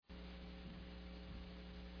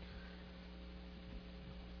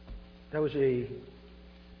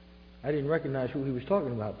I didn't recognize who he was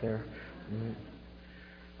talking about there.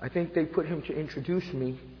 I think they put him to introduce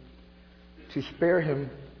me, to spare him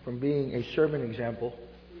from being a sermon example,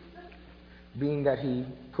 being that he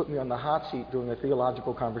put me on the hot seat during a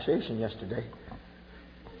theological conversation yesterday.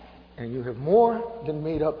 And you have more than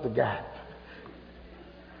made up the gap.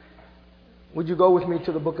 Would you go with me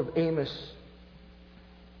to the book of Amos?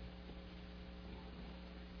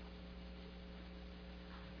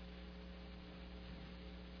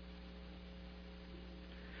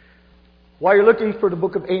 While you're looking for the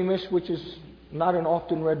book of Amos, which is not an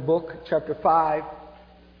often read book, chapter 5,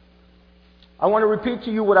 I want to repeat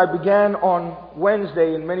to you what I began on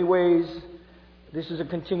Wednesday. In many ways, this is a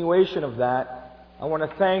continuation of that. I want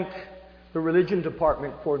to thank the religion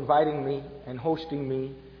department for inviting me and hosting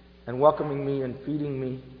me and welcoming me and feeding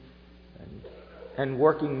me and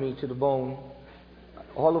working me to the bone.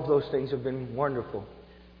 All of those things have been wonderful.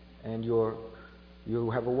 And you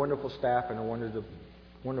have a wonderful staff and a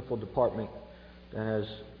wonderful department that has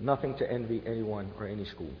nothing to envy anyone or any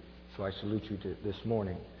school. So I salute you this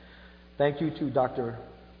morning. Thank you to Dr.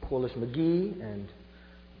 Corliss McGee and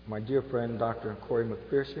my dear friend Dr. Corey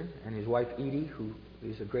McPherson and his wife Edie, who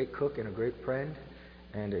is a great cook and a great friend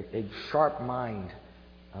and a sharp mind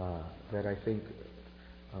that I think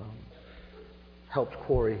helped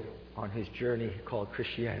Corey on his journey called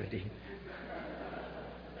Christianity.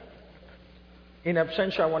 In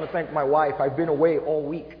absentia, I want to thank my wife. I've been away all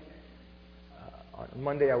week. On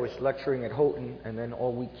Monday, I was lecturing at Houghton, and then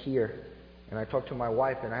all week here. And I talked to my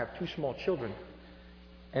wife, and I have 2 small children.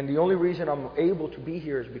 And the only reason I'm able to be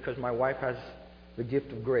here is because my wife has the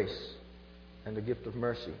gift of grace, and the gift of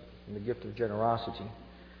mercy, and the gift of generosity.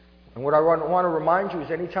 And what I want to remind you is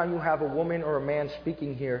anytime you have a woman or a man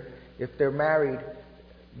speaking here, if they're married,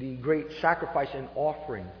 the great sacrifice and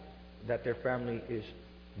offering that their family is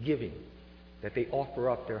giving, that they offer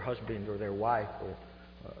up their husband or their wife or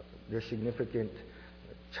their significant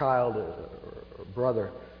child or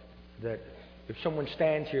brother, that if someone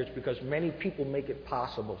stands here, it's because many people make it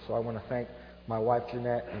possible. So I want to thank my wife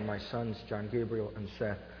Jeanette and my sons John Gabriel and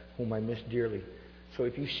Seth, whom I miss dearly. So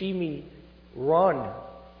if you see me run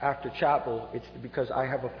after chapel, it's because I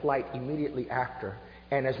have a flight immediately after.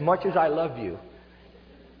 And as much as I love you,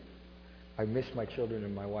 I miss my children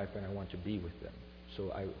and my wife, and I want to be with them. So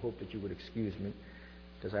I hope that you would excuse me,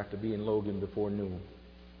 because I have to be in Logan before noon.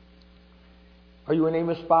 Are you in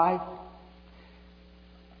Amos 5?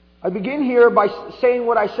 I begin here by saying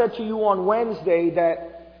what I said to you on Wednesday,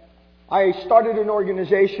 that I started an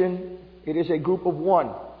organization. It is a group of 1.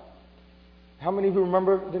 How many of you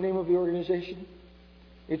remember the name of the organization?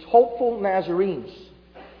 It's Hopeful Nazarenes.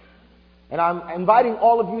 And I'm inviting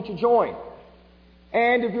all of you to join.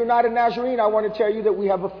 And if you're not a Nazarene, I want to tell you that we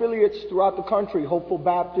have affiliates throughout the country. Hopeful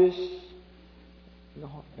Baptists,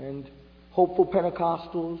 and Hopeful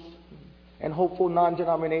Pentecostals, and Hopeful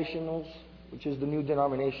Non-Denominationals, which is the new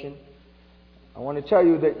denomination. I want to tell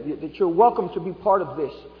you that you're welcome to be part of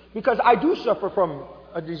this. Because I do suffer from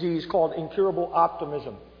a disease called incurable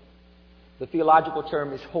optimism. The theological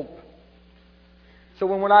term is hope. So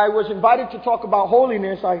when I was invited to talk about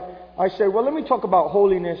holiness, I said, well, let me talk about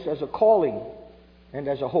holiness as a calling and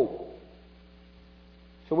as a hope.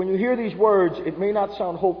 So when you hear these words, it may not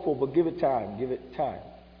sound hopeful, but give it time. Give it time.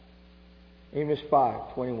 Amos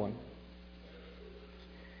 5:21.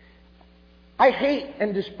 I hate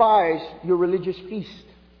and despise your religious feast.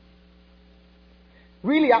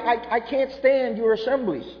 Really, I can't stand your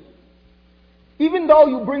assemblies. Even though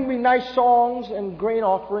you bring me nice songs and grain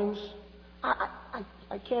offerings,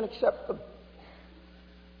 I can't accept them.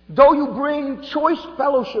 Though you bring choice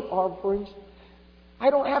fellowship offerings, I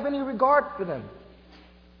don't have any regard for them.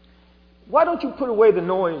 Why don't you put away the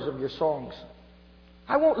noise of your songs?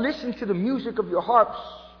 I won't listen to the music of your harps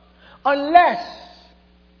unless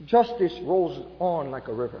justice rolls on like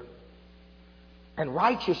a river and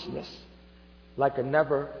righteousness like a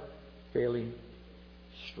never-failing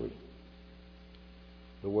stream.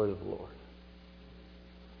 The word of the Lord.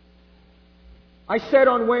 I said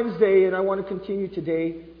on Wednesday, and I want to continue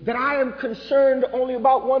today, that I am concerned only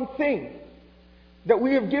about one thing. That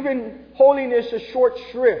we have given holiness a short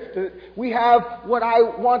shrift. That we have what I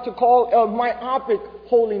want to call a myopic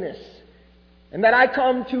holiness. And that I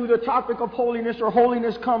come to the topic of holiness, or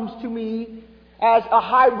holiness comes to me as a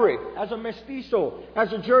hybrid, as a mestizo,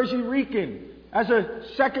 as a Jersey Rican, as a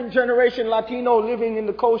second generation Latino living in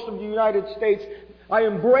the coast of the United States. I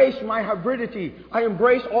embrace my hybridity. I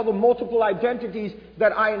embrace all the multiple identities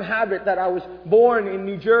that I inhabit, that I was born in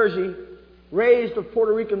New Jersey, raised of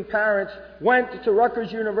Puerto Rican parents, went to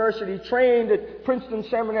Rutgers University, trained at Princeton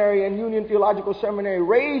Seminary and Union Theological Seminary,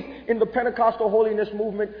 raised in the Pentecostal holiness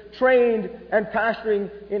movement, trained and pastoring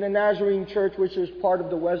in a Nazarene church, which is part of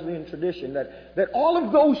the Wesleyan tradition. That all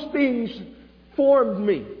of those things formed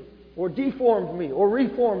me, or deformed me, or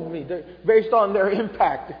reformed me based on their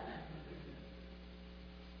impact.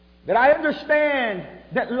 That I understand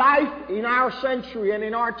that life in our century and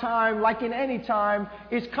in our time, like in any time,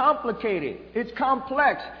 is complicated. It's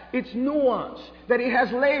complex. It's nuanced. That it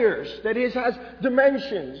has layers. That it has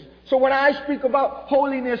dimensions. So when I speak about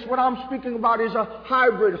holiness, what I'm speaking about is a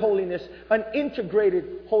hybrid holiness, an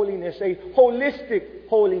integrated holiness, a holistic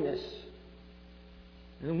holiness.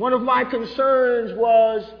 And one of my concerns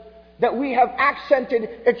was that we have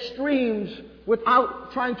accented extremes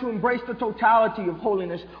without trying to embrace the totality of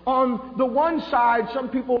holiness. On the one side, some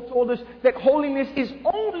people told us that holiness is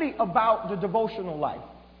only about the devotional life.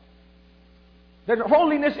 That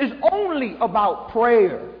holiness is only about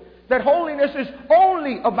prayer. That holiness is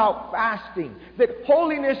only about fasting. That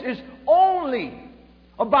holiness is only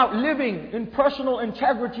about living in personal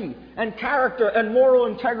integrity and character and moral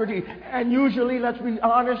integrity. And usually, let's be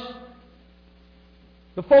honest,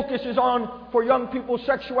 the focus is on, for young people,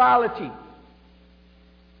 sexuality.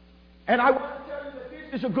 And I want to tell you that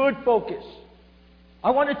this is a good focus. I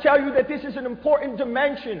want to tell you that this is an important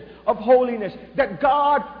dimension of holiness. That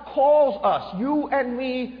God calls us, you and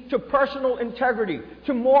me, to personal integrity,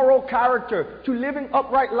 to moral character, to living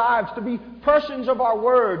upright lives, to be persons of our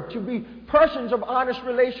word, to be persons of honest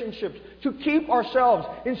relationships, to keep ourselves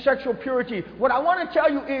in sexual purity. What I want to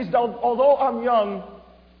tell you is that although I'm young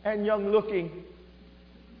and young looking,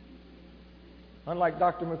 unlike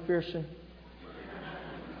Dr. McPherson,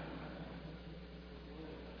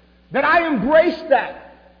 that I embrace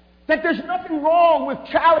that. That there's nothing wrong with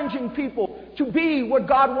challenging people to be what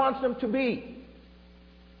God wants them to be.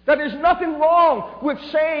 That there's nothing wrong with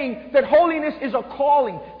saying that holiness is a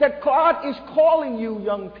calling. That God is calling you,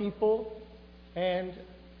 young people, and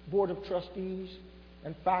board of trustees,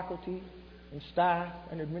 and faculty, and staff,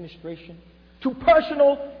 and administration, to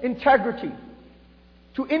personal integrity,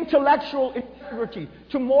 to intellectual integrity,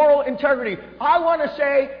 to moral integrity. I want to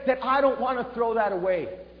say that I don't want to throw that away.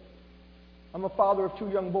 I'm a father of 2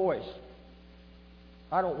 young boys.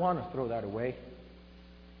 I don't want to throw that away.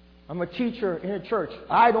 I'm a teacher in a church.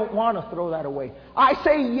 I don't want to throw that away. I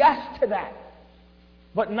say yes to that.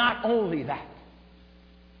 But not only that.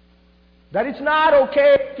 That it's not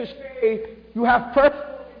okay to say you have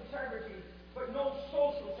personal integrity, but no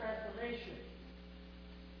social transformation.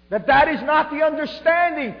 That is not the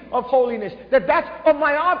understanding of holiness. That's a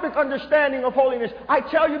myopic understanding of holiness. I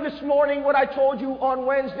tell you this morning what I told you on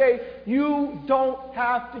Wednesday. You don't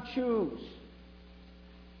have to choose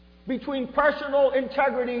between personal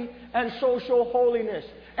integrity and social holiness.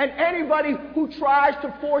 And anybody who tries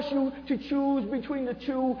to force you to choose between the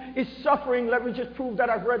two is suffering. Let me just prove that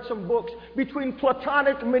I've read some books. Between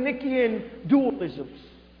Platonic Manichaean dualisms.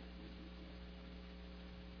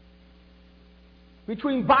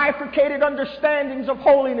 Between bifurcated understandings of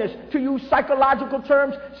holiness, to use psychological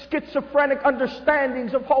terms, schizophrenic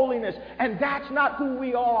understandings of holiness. And that's not who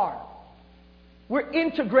we are. We're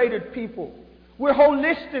integrated people. We're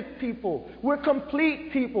holistic people. We're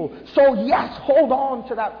complete people. So yes, hold on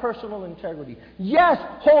to that personal integrity. Yes,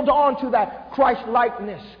 hold on to that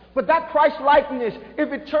Christ-likeness. But that Christ-likeness,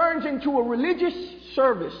 if it turns into a religious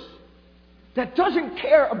service that doesn't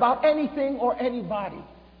care about anything or anybody,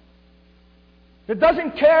 that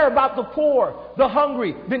doesn't care about the poor, the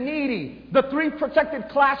hungry, the needy, the 3 protected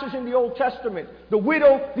classes in the Old Testament, the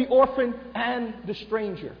widow, the orphan, and the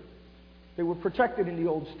stranger. They were protected in the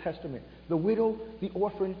Old Testament. The widow, the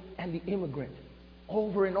orphan, and the immigrant.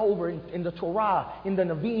 Over and over in the Torah, in the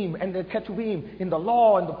Nevi'im, and the Ketuvim, in the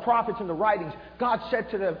law, and the prophets, and the writings, God said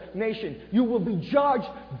to the nation, you will be judged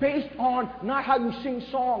based on not how you sing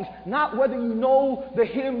songs, not whether you know the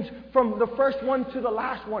hymns from the first one to the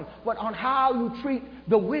last one, but on how you treat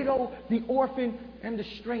the widow, the orphan, and the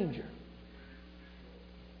stranger.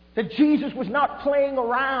 That Jesus was not playing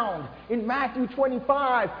around in Matthew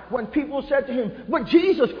 25 when people said to him, but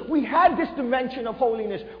Jesus, we had this dimension of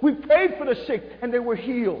holiness. We prayed for the sick and they were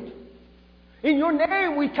healed. In your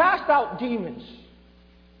name we cast out demons.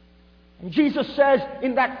 And Jesus says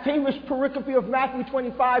in that famous pericope of Matthew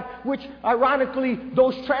 25, which ironically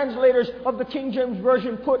those translators of the King James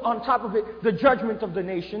Version put on top of it, the judgment of the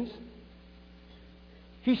nations.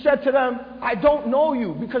 He said to them, I don't know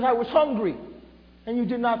you because I was hungry and you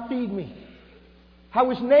did not feed me. I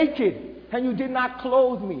was naked and you did not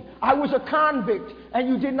clothe me. I was a convict and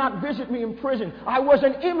you did not visit me in prison. I was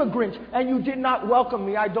an immigrant and you did not welcome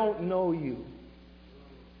me. I don't know you.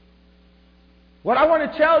 What I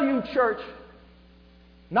want to tell you, church,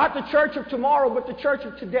 not the church of tomorrow, but the church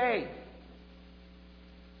of today.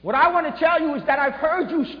 What I want to tell you is that I've heard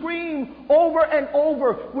you scream over and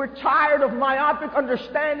over, we're tired of myopic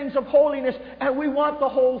understandings of holiness and we want the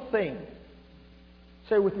whole thing.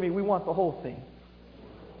 Say with me, we want the whole thing.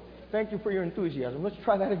 Thank you for your enthusiasm. Let's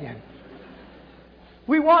try that again.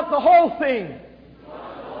 We want the whole thing.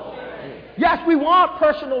 Yes, we want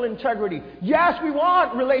personal integrity. Yes, we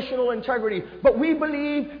want relational integrity. But we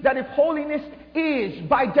believe that if holiness is,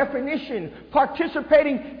 by definition,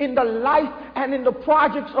 participating in the life and in the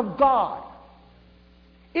projects of God,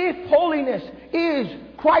 if holiness is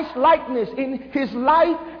Christ-likeness in His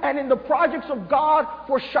life and in the projects of God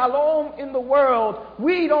for shalom in the world,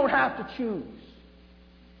 we don't have to choose.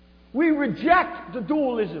 We reject the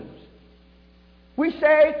dualisms. We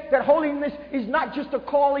say that holiness is not just a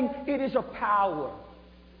calling, it is a power.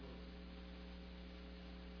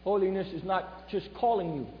 Holiness is not just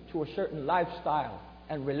calling you to a certain lifestyle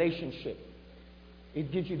and relationship.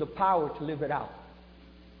 It gives you the power to live it out.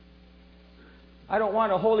 I don't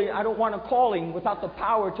want a calling without the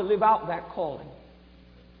power to live out that calling.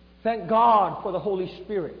 Thank God for the Holy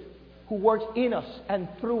Spirit who works in us and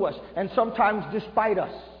through us and sometimes despite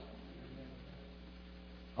us.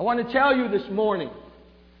 I want to tell you this morning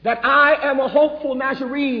that I am a hopeful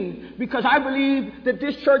Nazarene because I believe that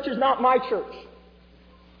this church is not my church.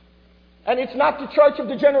 And it's not the church of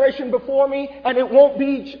the generation before me, and it won't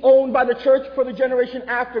be owned by the church for the generation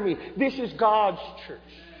after me. This is God's church.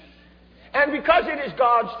 And because it is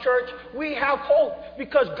God's church, we have hope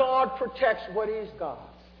because God protects what is God's.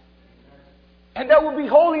 And there will be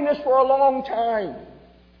holiness for a long time.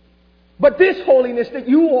 But this holiness that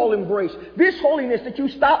you all embrace, this holiness that you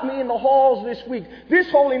stopped me in the halls this week, this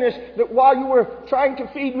holiness that while you were trying to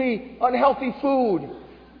feed me unhealthy food,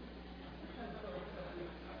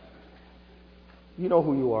 you know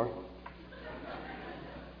who you are.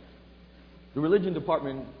 The religion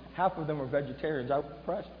department, half of them are vegetarians. I was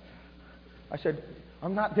impressed. I said,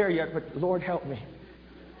 I'm not there yet, but Lord help me.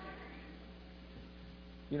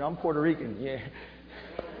 You know, I'm Puerto Rican. Yeah.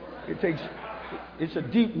 It's a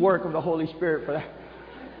deep work of the Holy Spirit for that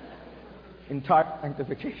entire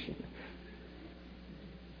sanctification.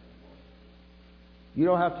 You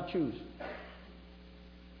don't have to choose.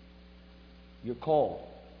 You're called.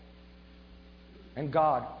 And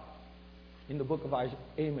God, in the book of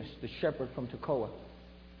Amos, the shepherd from Tekoa,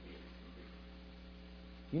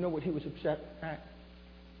 you know what he was upset at?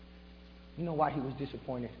 You know why he was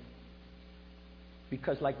disappointed?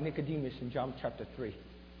 Because like Nicodemus in John chapter 3,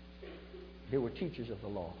 they were teachers of the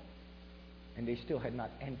law, and they still had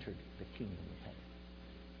not entered the kingdom of heaven.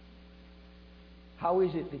 How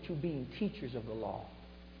is it that you, being teachers of the law,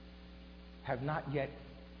 have not yet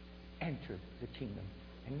entered the kingdom?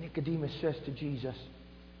 And Nicodemus says to Jesus,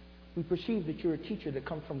 we perceive that you're a teacher that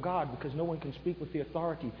comes from God because no one can speak with the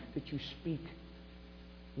authority that you speak.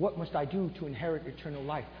 What must I do to inherit eternal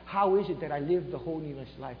life? How is it that I live the holiness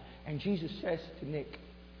life? And Jesus says to Nick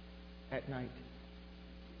at night,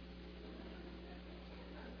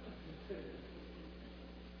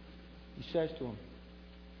 he says to him,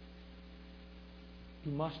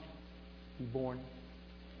 you must be born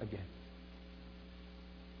again.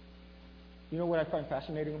 You know what I find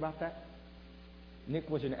fascinating about that? Nick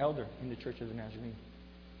was an elder in the Church of the Nazarene.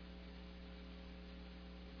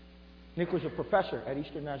 Nick was a professor at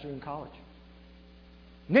Eastern Nazarene College.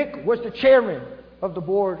 Nick was the chairman of the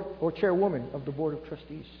board, or chairwoman of the board of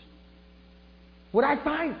trustees. What I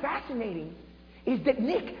find fascinating is that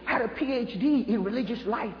Nick had a PhD in religious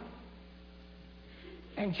life.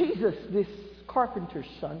 And Jesus, this carpenter's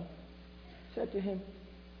son, said to him,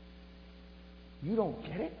 you don't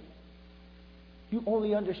get it? You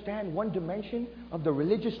only understand one dimension of the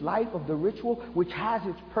religious life, of the ritual, which has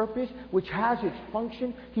its purpose, which has its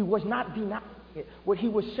function. He was not denying it. What he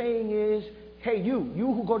was saying is, hey, you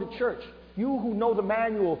who go to church, you who know the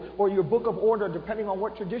manual or your book of order, depending on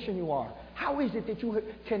what tradition you are, how is it that you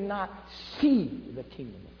cannot see the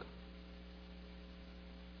kingdom of God?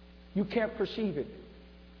 You can't perceive it.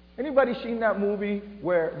 Anybody seen that movie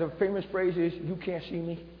where the famous phrase is, you can't see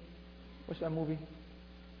me? What's that movie?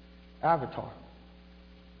 Avatar.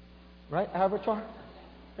 Right? Avatar?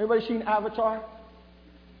 Everybody seen Avatar?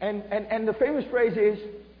 And the famous phrase is,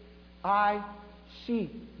 I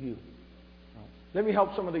see you. Let me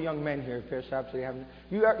help some of the young men here, perhaps they haven't.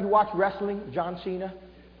 You watch wrestling, John Cena?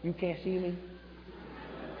 You can't see me?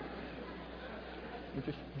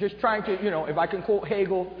 Just trying to, if I can quote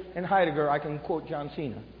Hegel and Heidegger, I can quote John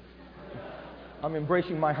Cena. I'm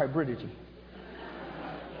embracing my hybridity.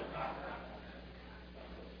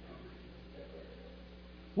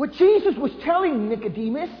 What Jesus was telling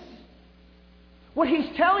Nicodemus, what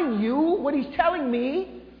he's telling you, what he's telling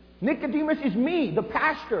me, Nicodemus is me, the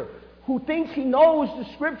pastor, who thinks he knows the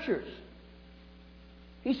Scriptures.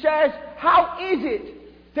 He says, how is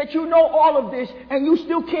it that you know all of this and you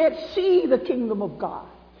still can't see the kingdom of God?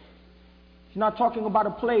 He's not talking about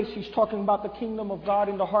a place. He's talking about the kingdom of God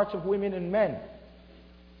in the hearts of women and men.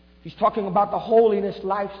 He's talking about the holiness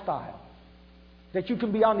lifestyle. That you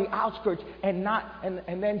can be on the outskirts and not,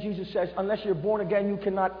 and then Jesus says, unless you're born again, you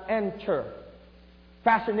cannot enter.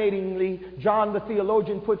 Fascinatingly, John the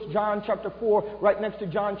theologian puts John chapter 4 right next to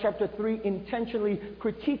John chapter 3, intentionally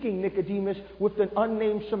critiquing Nicodemus with an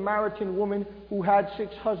unnamed Samaritan woman who had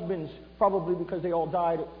 6 husbands, probably because they all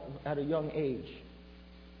died at a young age.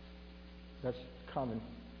 That's a common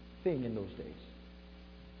thing in those days.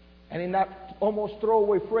 And in that almost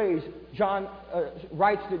throwaway phrase, John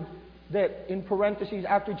writes that in parentheses,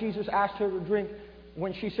 after Jesus asked her to drink,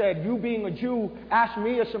 when she said, you being a Jew, ask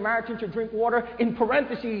me, a Samaritan, to drink water, in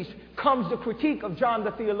parentheses comes the critique of John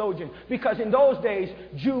the theologian. Because in those days,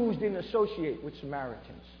 Jews didn't associate with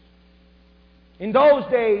Samaritans. In those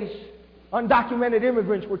days, undocumented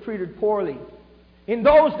immigrants were treated poorly. In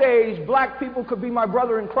those days, black people could be my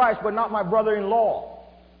brother in Christ, but not my brother-in-law.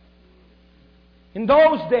 In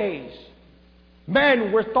those days,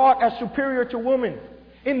 men were thought as superior to women.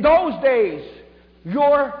 In those days,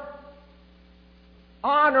 your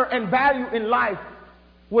honor and value in life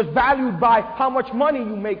was valued by how much money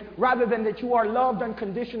you make rather than that you are loved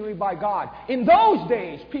unconditionally by God. In those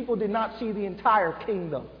days, people did not see the entire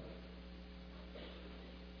kingdom.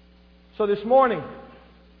 So this morning,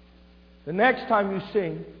 the next time you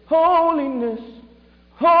sing, holiness,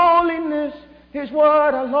 holiness is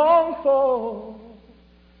what I long for.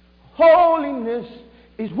 Holiness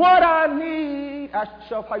is what I need. Ask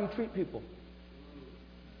yourself how you treat people.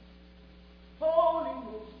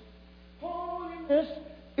 Holiness, holiness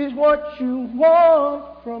is what you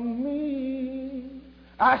want from me.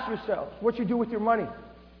 Ask yourself what you do with your money.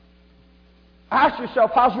 Ask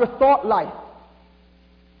yourself, how's your thought life?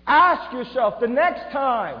 Ask yourself, the next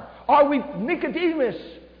time, are we Nicodemus,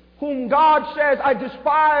 whom God says, I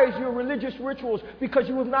despise your religious rituals because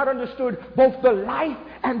you have not understood both the life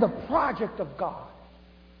and the project of God?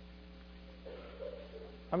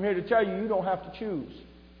 I'm here to tell you, you don't have to choose.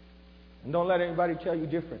 And don't let anybody tell you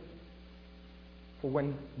different. For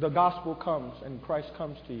when the gospel comes and Christ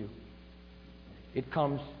comes to you, it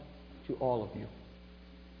comes to all of you.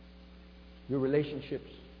 Your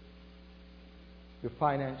relationships, your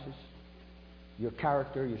finances, your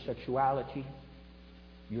character, your sexuality,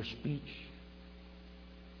 your speech.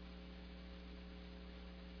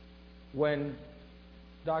 When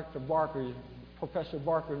Professor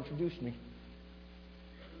Barker introduced me,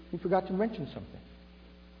 he forgot to mention something.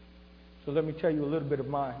 So let me tell you a little bit of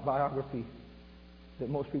my biography that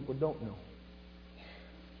most people don't know.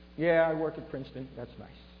 Yeah, I work at Princeton. That's nice.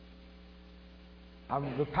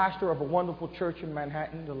 I'm the pastor of a wonderful church in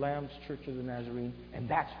Manhattan, the Lamb's Church of the Nazarene, and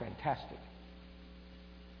that's fantastic.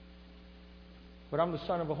 But I'm the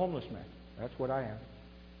son of a homeless man. That's what I am.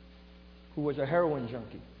 Who was a heroin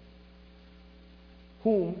junkie.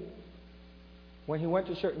 Whom, when he went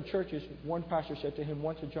to certain churches, one pastor said to him,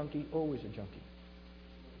 once a junkie, always a junkie.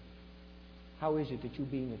 How is it that you,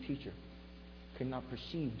 being a teacher, cannot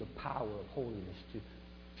perceive the power of holiness to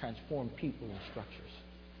transform people and structures?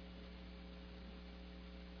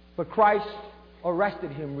 But Christ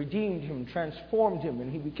arrested him, redeemed him, transformed him,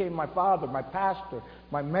 and he became my father, my pastor,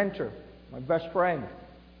 my mentor, my best friend.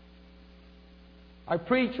 I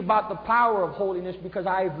preach about the power of holiness because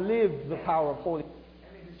I've lived the power of holiness.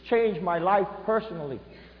 And it has changed my life personally.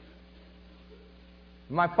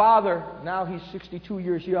 My father, now he's 62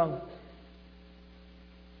 years young,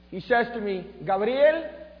 he says to me, Gabriel,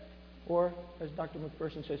 or as Dr.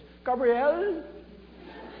 McPherson says, Gabriel.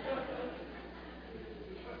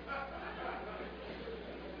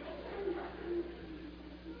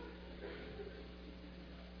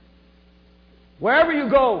 Wherever you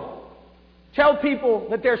go, tell people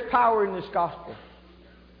that there's power in this gospel.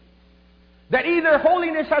 That either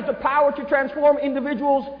holiness has the power to transform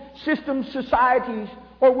individuals, systems, societies,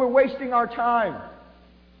 or we're wasting our time.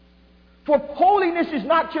 For holiness is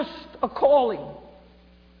not just a calling.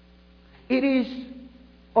 It is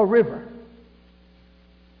a river.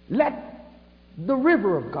 Let the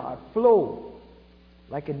river of God flow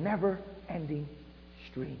like a never-ending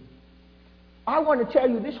stream. I want to tell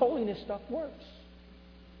you, this holiness stuff works.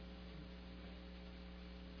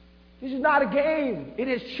 This is not a game. It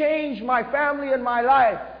has changed my family and my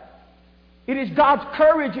life. It is God's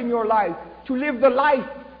courage in your life to live the life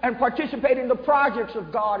and participate in the projects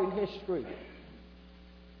of God in history.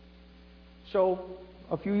 So,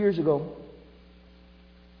 a few years ago,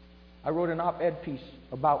 I wrote an op-ed piece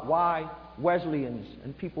about why Wesleyans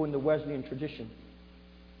and people in the Wesleyan tradition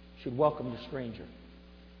should welcome the stranger.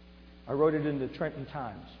 I wrote it in the Trenton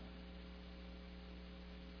Times.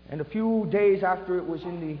 And a few days after it was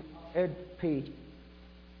in the ed page,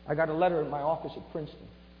 I got a letter in my office at Princeton.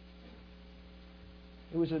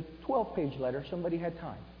 It was a 12-page letter. Somebody had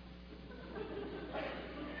time.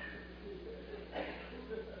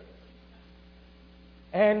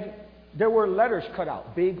 And there were letters cut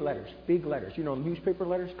out, big letters, newspaper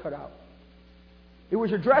letters cut out. It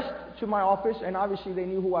was addressed to my office, and obviously they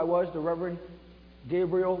knew who I was, the Reverend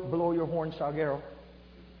Gabriel Blow Your Horn Salguero,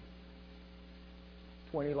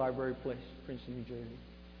 20 Library Place, Princeton, New Jersey.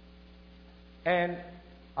 And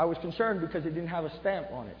I was concerned because it didn't have a stamp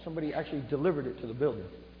on it. Somebody actually delivered it to the building.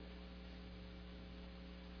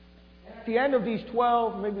 At the end of these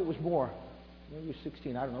 12, maybe it was more, maybe it was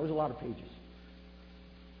 16, I don't know, it was a lot of pages.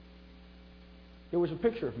 There was a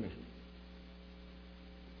picture of me.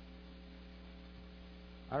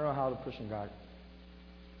 I don't know how the person got it.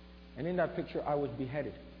 And in that picture, I was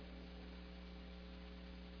beheaded.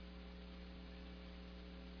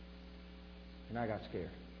 And I got scared.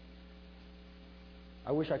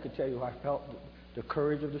 I wish I could tell you I felt the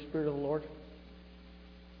courage of the Spirit of the Lord.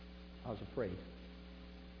 I was afraid.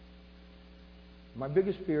 My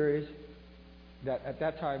biggest fear is that at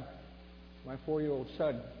that time, my 4-year-old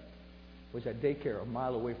son was at daycare a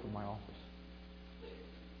mile away from my office.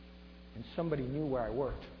 And somebody knew where I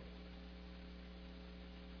worked.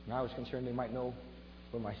 And I was concerned they might know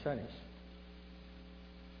where my son is.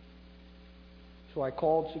 So I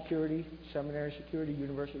called security, seminary security,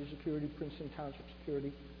 university security, Princeton Township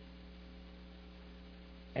security.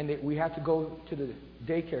 And we had to go to the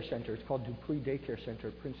daycare center. It's called Dupree Daycare Center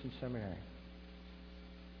at Princeton Seminary.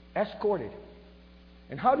 Escorted.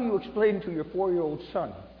 And how do you explain to your 4-year-old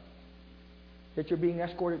son that you're being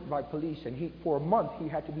escorted by police, and for a month he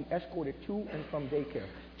had to be escorted to and from daycare?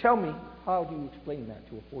 Tell me, how do you explain that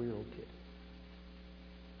to a 4-year-old kid?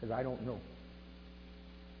 Because I don't know.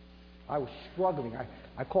 I was struggling.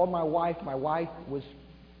 I called my wife. My wife was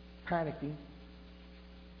panicking.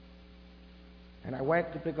 And I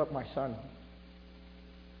went to pick up my son.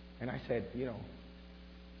 And I said,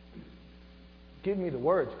 give me the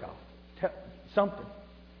words, God. Something.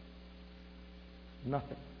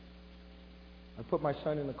 Nothing. I put my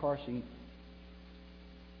son in the car seat,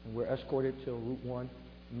 and we're escorted till Route 1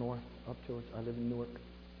 north up towards, I live in Newark.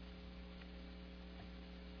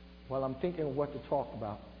 While I'm thinking of what to talk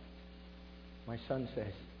about, my son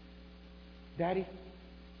says, Daddy,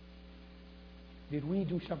 did we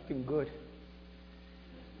do something good?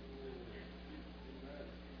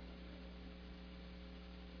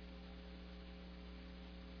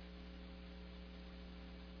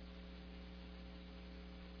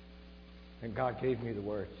 And God gave me the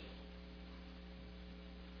words.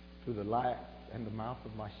 Through the life and the mouth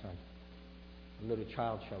of my son, a little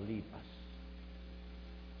child shall lead us.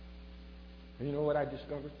 And you know what I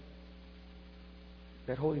discovered?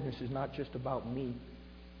 That holiness is not just about me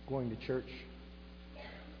going to church,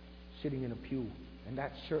 sitting in a pew, and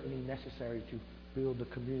that's certainly necessary to build the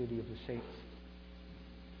community of the saints.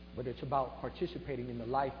 But it's about participating in the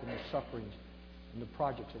life and the sufferings and the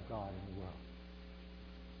projects of God in the world.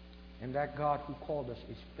 And that God who called us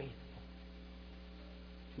is faithful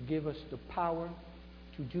to give us the power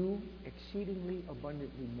to do exceedingly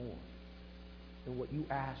abundantly more than what you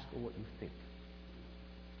ask or what you think.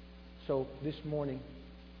 So this morning,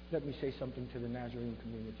 let me say something to the Nazarene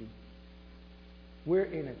community. We're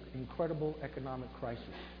in an incredible economic crisis.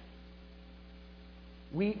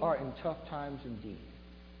 We are in tough times indeed.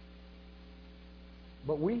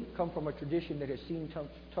 But we come from a tradition that has seen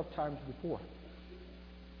tough times before.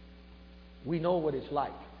 We know what it's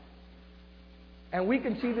like. And we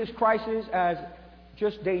can see this crisis as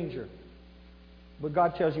just danger. But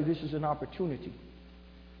God tells you this is an opportunity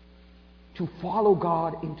to follow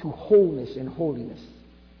God into wholeness and holiness.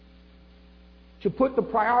 To put the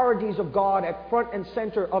priorities of God at front and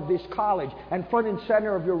center of this college, and front and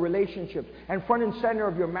center of your relationships, and front and center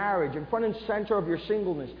of your marriage, and front and center of your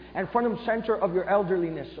singleness, and front and center of your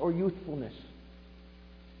elderliness or youthfulness.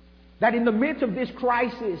 That in the midst of this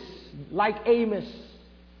crisis, like Amos,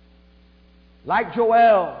 like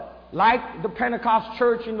Joel, like the Pentecost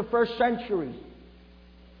church in the first century,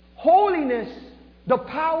 holiness, the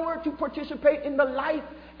power to participate in the life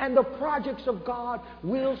and the projects of God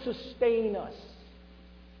will sustain us.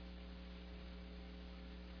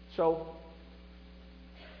 So,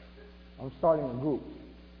 I'm starting a group.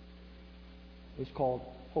 It's called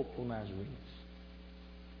Hopeful Nazarenes.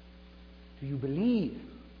 Do you believe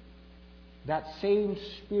that same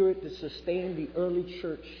spirit that sustained the early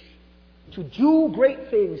church to do great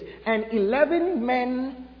things, and 11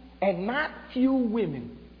 men and not few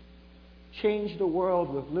women changed the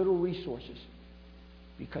world with little resources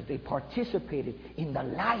because they participated in the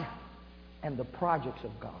life and the projects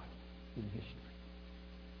of God in history?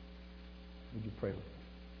 Would you pray with me?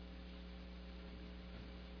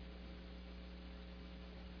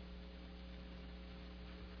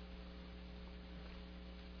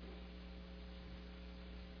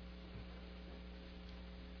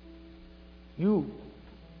 You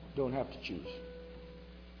don't have to choose.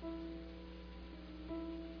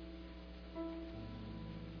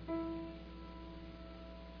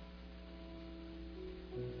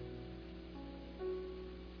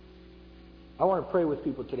 I want to pray with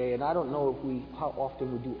people today, and I don't know how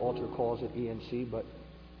often we do altar calls at ENC, but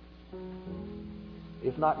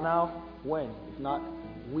if not now, when? If not,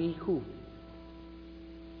 we who?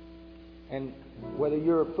 And whether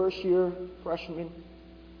you're a first-year freshman,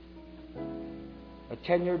 a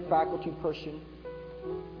tenured faculty person,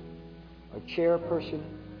 a chairperson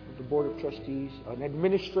of the Board of Trustees, an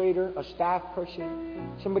administrator, a staff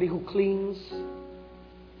person, somebody who cleans,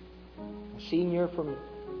 a senior from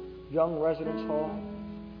Young Residence Hall,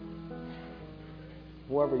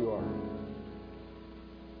 whoever you are,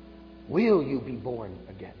 will you be born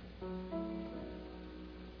again?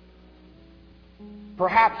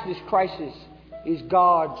 Perhaps this crisis is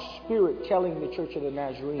God's Spirit telling the Church of the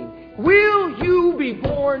Nazarene, will you be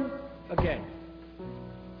born again?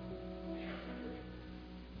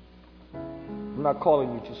 I'm not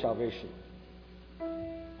calling you to salvation.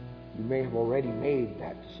 You may have already made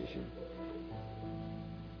that decision.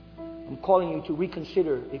 I'm calling you to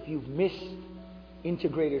reconsider if you've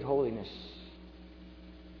misintegrated holiness,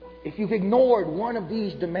 if you've ignored one of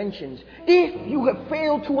these dimensions, if you have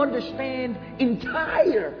failed to understand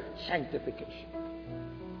entire sanctification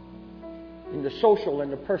in the social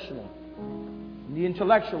and the personal, in the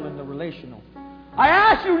intellectual and the relational. I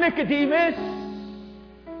ask you, Nicodemus,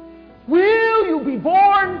 will you be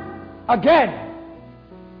born again?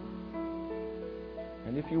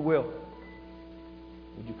 And if you will,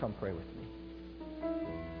 would you come pray with me?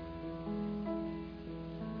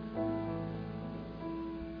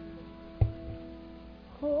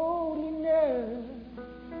 Holy